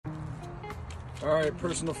All right,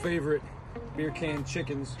 personal favorite, beer can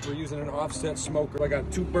chickens. We're using an offset smoker. I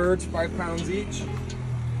got 2 birds, 5 pounds each.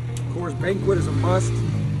 Coors Banquet is a must.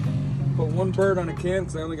 Put 1 bird on a can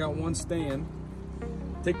because I only got 1 stand.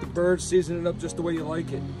 Take the bird, season it up just the way you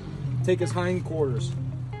like it. Take his hindquarters,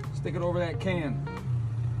 stick it over that can.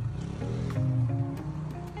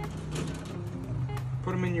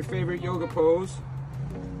 Put him in your favorite yoga pose.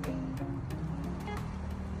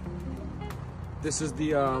 This is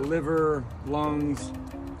the liver, lungs,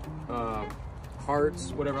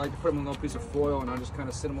 hearts, whatever. I like to put them in a little piece of foil and I'll just kind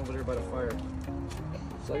of sit them over there by the fire.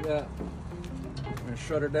 Just like that. I'm gonna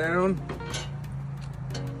shut her down.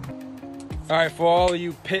 All right, for all of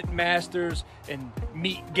you pit masters and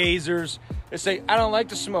meat gazers that say, I don't like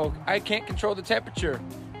to smoke, I can't control the temperature.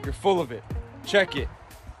 You're full of it. Check it.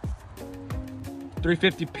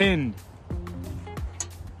 350 pinned.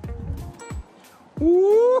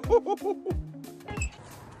 Woo!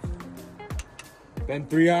 Been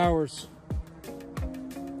 3 hours.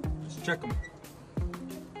 Let's check them.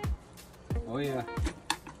 Oh yeah,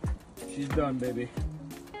 she's done, baby.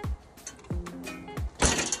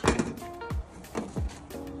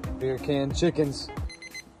 Beer can chickens.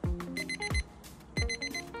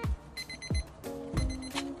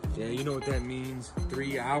 Yeah, you know what that means.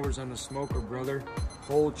 3 hours on the smoker, brother.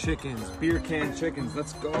 Whole chickens, beer can chickens.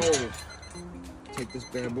 Let's go. Take this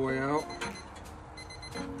bad boy out.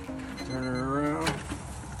 Turn it around.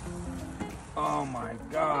 Oh my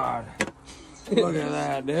God. Look at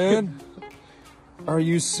that, dude. Are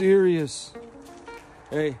you serious?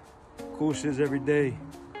 Hey, cool shiz every day.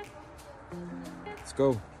 Let's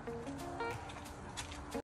go.